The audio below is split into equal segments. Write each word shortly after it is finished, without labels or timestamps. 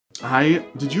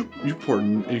You poured,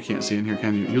 you can't see in here,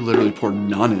 can you? You literally poured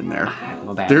none in there.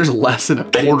 My bad. There's less than a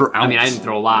quarter ounce. I mean, I didn't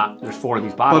throw a lot. There's 4 of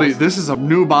these bottles. Buddy, this is a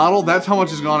new bottle. That's how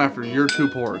much is gone after your 2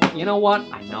 poured. You know what?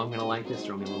 I know I'm gonna like this.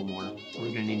 Throw me a little more. We're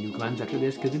gonna need new cleanse after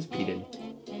this because it's peated.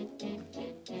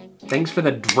 Thanks for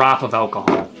the drop of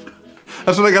alcohol.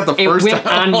 That's what I got the first time. It went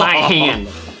on my hand.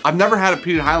 I've never had a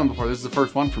peated Highland before. This is the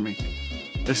first one for me.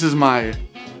 This is my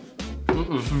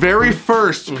very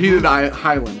first peated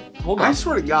Highland. Hold on. I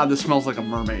swear to God, this smells like a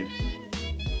mermaid.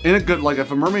 In a good, like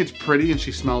if a mermaid's pretty and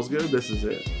she smells good, this is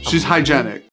it. She's hygienic.